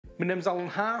My name's Alan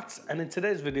Hart, and in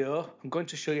today's video I'm going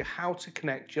to show you how to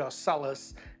connect your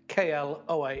Salus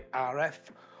KL08RF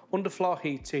underfloor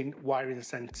heating wiring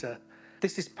centre.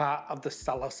 This is part of the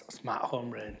Salus smart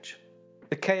home range.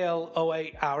 The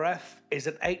KL08RF is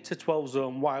an 8 to 12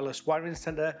 zone wireless wiring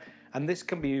centre, and this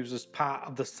can be used as part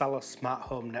of the Salus smart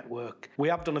home network. We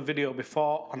have done a video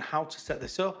before on how to set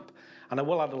this up, and I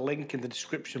will add a link in the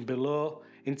description below.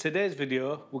 In today's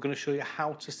video, we're going to show you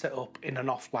how to set up in an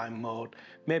offline mode.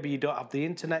 Maybe you don't have the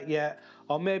internet yet,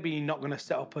 or maybe you're not going to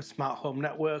set up a smart home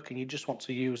network and you just want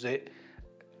to use it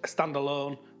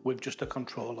standalone with just a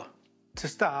controller. To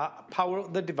start, power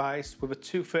up the device with a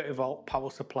 230 volt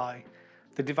power supply.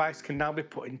 The device can now be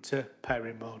put into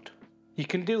pairing mode. You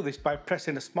can do this by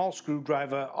pressing a small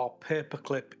screwdriver or paper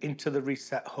clip into the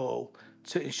reset hole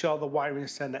to ensure the wiring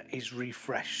centre is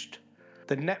refreshed.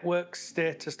 The network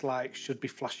status light should be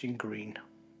flashing green.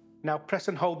 Now press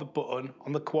and hold the button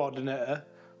on the coordinator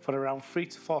for around 3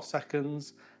 to 4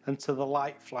 seconds until the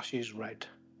light flashes red.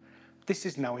 This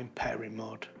is now in pairing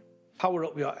mode. Power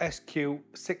up your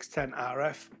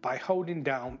SQ610RF by holding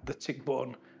down the tick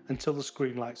button until the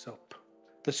screen lights up.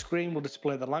 The screen will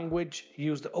display the language.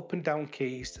 Use the up and down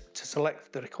keys to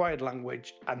select the required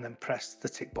language and then press the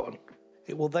tick button.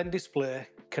 It will then display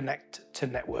Connect to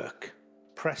Network.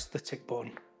 Press the tick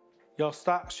button. Your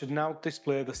stats should now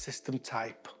display the system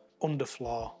type,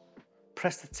 Underfloor.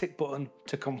 Press the tick button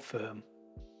to confirm.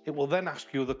 It will then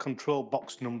ask you the control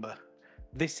box number.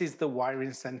 This is the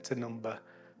wiring centre number.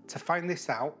 To find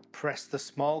this out, press the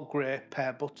small grey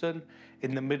pair button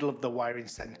in the middle of the wiring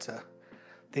centre.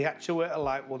 The actuator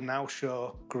light will now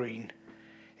show green.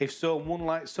 If zone 1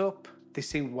 lights up,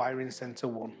 this is wiring centre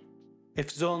 1.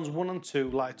 If zones 1 and 2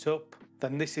 light up,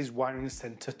 then this is wiring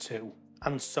centre 2.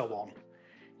 And so on.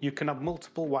 You can have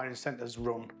multiple wiring centres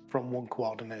run from one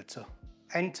coordinator.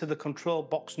 Enter the control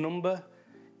box number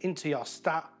into your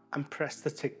stat and press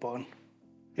the tick button.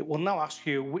 It will now ask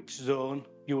you which zone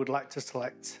you would like to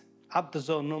select. Add the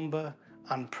zone number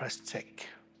and press tick.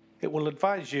 It will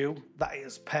advise you that it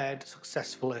has paired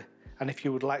successfully and if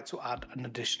you would like to add an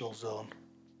additional zone.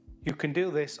 You can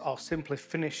do this or simply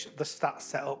finish the stat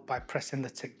setup by pressing the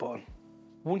tick button.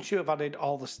 Once you have added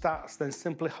all the stats, then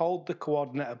simply hold the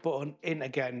coordinator button in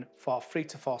again for 3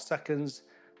 to 4 seconds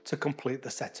to complete the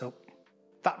setup.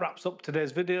 That wraps up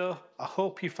today's video. I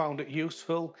hope you found it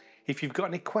useful. If you've got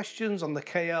any questions on the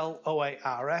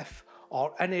KL08RF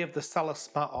or any of the Salus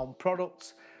Smart Home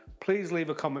products, please leave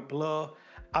a comment below.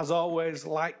 As always,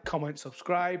 like, comment,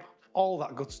 subscribe, all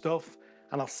that good stuff,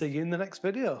 and I'll see you in the next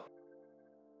video.